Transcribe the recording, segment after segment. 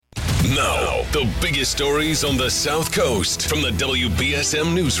Now, the biggest stories on the South Coast from the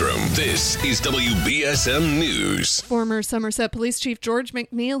WBSM Newsroom. This is WBSM News. Former Somerset Police Chief George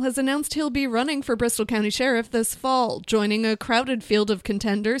McNeil has announced he'll be running for Bristol County Sheriff this fall, joining a crowded field of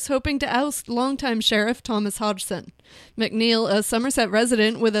contenders hoping to oust longtime Sheriff Thomas Hodgson. McNeil, a Somerset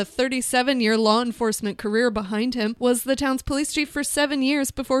resident with a 37-year law enforcement career behind him, was the town's police chief for 7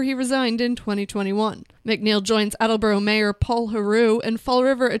 years before he resigned in 2021. McNeil joins Attleboro Mayor Paul Heroux and Fall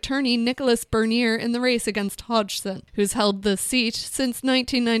River attorney Nicholas Bernier in the race against Hodgson, who's held the seat since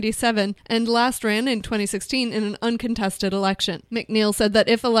 1997 and last ran in 2016 in an uncontested election. McNeil said that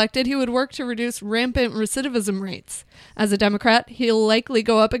if elected, he would work to reduce rampant recidivism rates. As a Democrat, he'll likely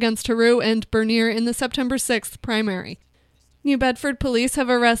go up against Heroux and Bernier in the September 6th primary. New Bedford police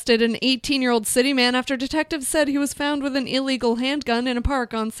have arrested an 18-year-old city man after detectives said he was found with an illegal handgun in a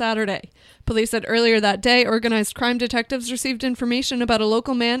park on Saturday. Police said earlier that day, organized crime detectives received information about a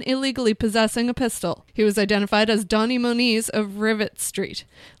local man illegally possessing a pistol. He was identified as Donnie Moniz of Rivet Street.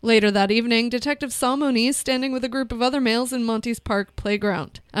 Later that evening, detectives saw Moniz standing with a group of other males in Monty's Park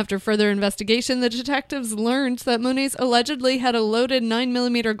playground. After further investigation, the detectives learned that Moniz allegedly had a loaded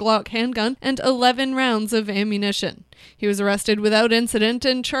 9mm Glock handgun and 11 rounds of ammunition. He was arrested without incident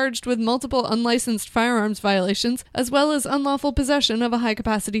and charged with multiple unlicensed firearms violations, as well as unlawful possession of a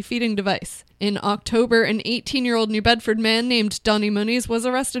high-capacity feeding device. In October, an 18-year-old New Bedford man named Donnie Moniz was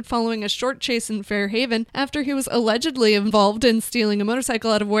arrested following a short chase in Fairhaven after he was allegedly involved in stealing a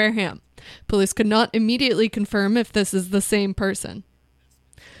motorcycle out of Wareham. Police could not immediately confirm if this is the same person.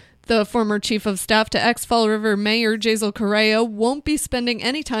 The former chief of staff to ex-Fall River Mayor Jazel Correa won't be spending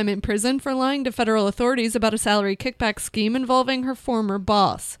any time in prison for lying to federal authorities about a salary kickback scheme involving her former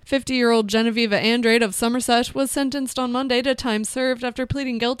boss. 50-year-old Genevieve Andrade of Somerset was sentenced on Monday to time served after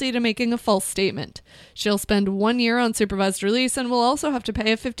pleading guilty to making a false statement. She'll spend 1 year on supervised release and will also have to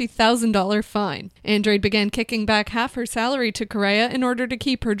pay a $50,000 fine. Andrade began kicking back half her salary to Correa in order to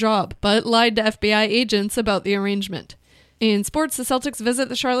keep her job, but lied to FBI agents about the arrangement. In sports, the Celtics visit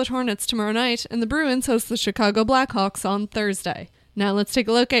the Charlotte Hornets tomorrow night, and the Bruins host the Chicago Blackhawks on Thursday. Now let's take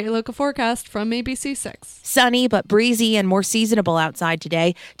a look at your local forecast from ABC6. Sunny but breezy and more seasonable outside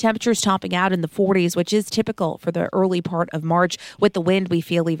today. Temperatures topping out in the 40s, which is typical for the early part of March. With the wind, we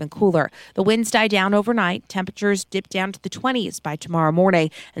feel even cooler. The winds die down overnight. Temperatures dip down to the 20s by tomorrow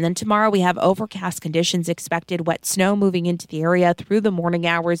morning. And then tomorrow we have overcast conditions expected. Wet snow moving into the area through the morning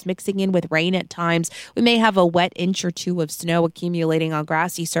hours, mixing in with rain at times. We may have a wet inch or two of snow accumulating on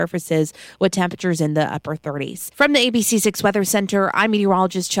grassy surfaces with temperatures in the upper 30s. From the ABC6 Weather Center, I'm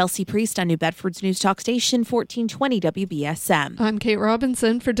meteorologist Chelsea Priest on New Bedford's News Talk Station 1420 WBSM. I'm Kate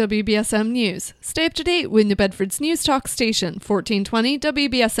Robinson for WBSM News. Stay up to date with New Bedford's News Talk Station 1420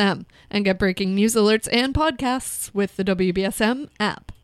 WBSM and get breaking news alerts and podcasts with the WBSM app.